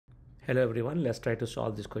Hello everyone, let's try to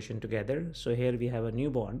solve this question together. So here we have a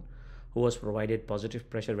newborn who was provided positive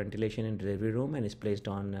pressure ventilation in delivery room and is placed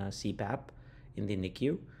on CPAP in the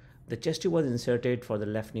NICU. The chest tube was inserted for the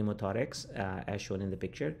left pneumothorax as shown in the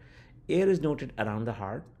picture. Air is noted around the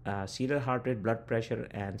heart. Serial heart rate, blood pressure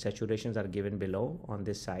and saturations are given below on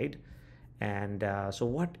this side. And so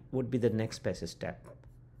what would be the next best step?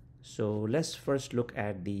 So let's first look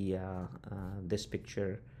at the this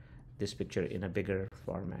picture in a bigger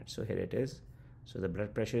format. So here it is. So the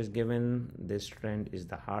blood pressure is given, this trend is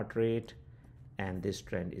the heart rate, and this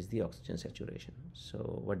trend is the oxygen saturation. So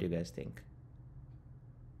what do you guys think?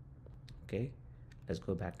 Okay, let's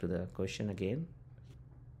go back to the question again.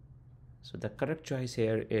 So the correct choice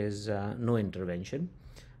here is no intervention.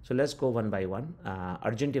 So let's go one by one.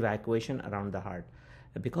 Urgent evacuation around the heart.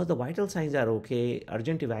 Because the vital signs are okay,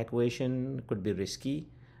 urgent evacuation could be risky.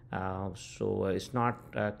 So it's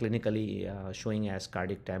not clinically showing as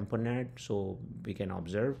cardiac tamponade, so we can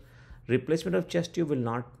observe. Replacement of chest tube will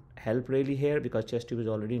not help really here because chest tube is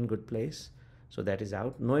already in good place, so that is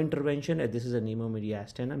out. No intervention. This is a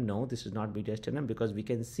pneumomediastinum. No, this is not mediastinum because we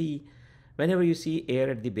can see whenever you see air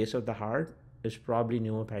at the base of the heart, it's probably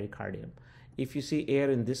pneumopericardium. If you see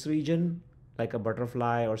air in this region, like a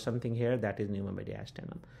butterfly or something here, that is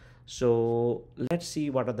pneumomediastinum. So let's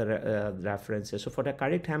see what are the references. So for the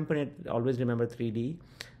cardiac tamponade, always remember 3D.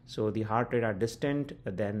 So the heart rate are distant,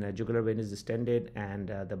 then jugular vein is distended, and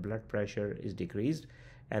the blood pressure is decreased.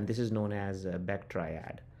 And this is known as Beck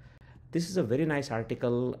triad. This is a very nice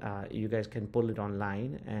article. You guys can pull it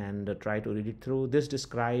online and try to read it through. This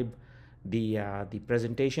describe the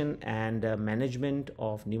presentation and management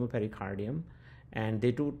of pneumopericardium. And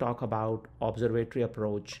they do talk about observatory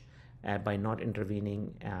approach by not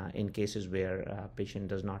intervening in cases where patient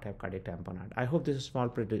does not have cardiac tamponade. I hope this small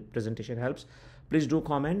presentation helps. Please do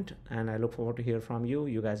comment, and I look forward to hear from you.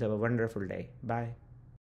 You guys have a wonderful day. Bye.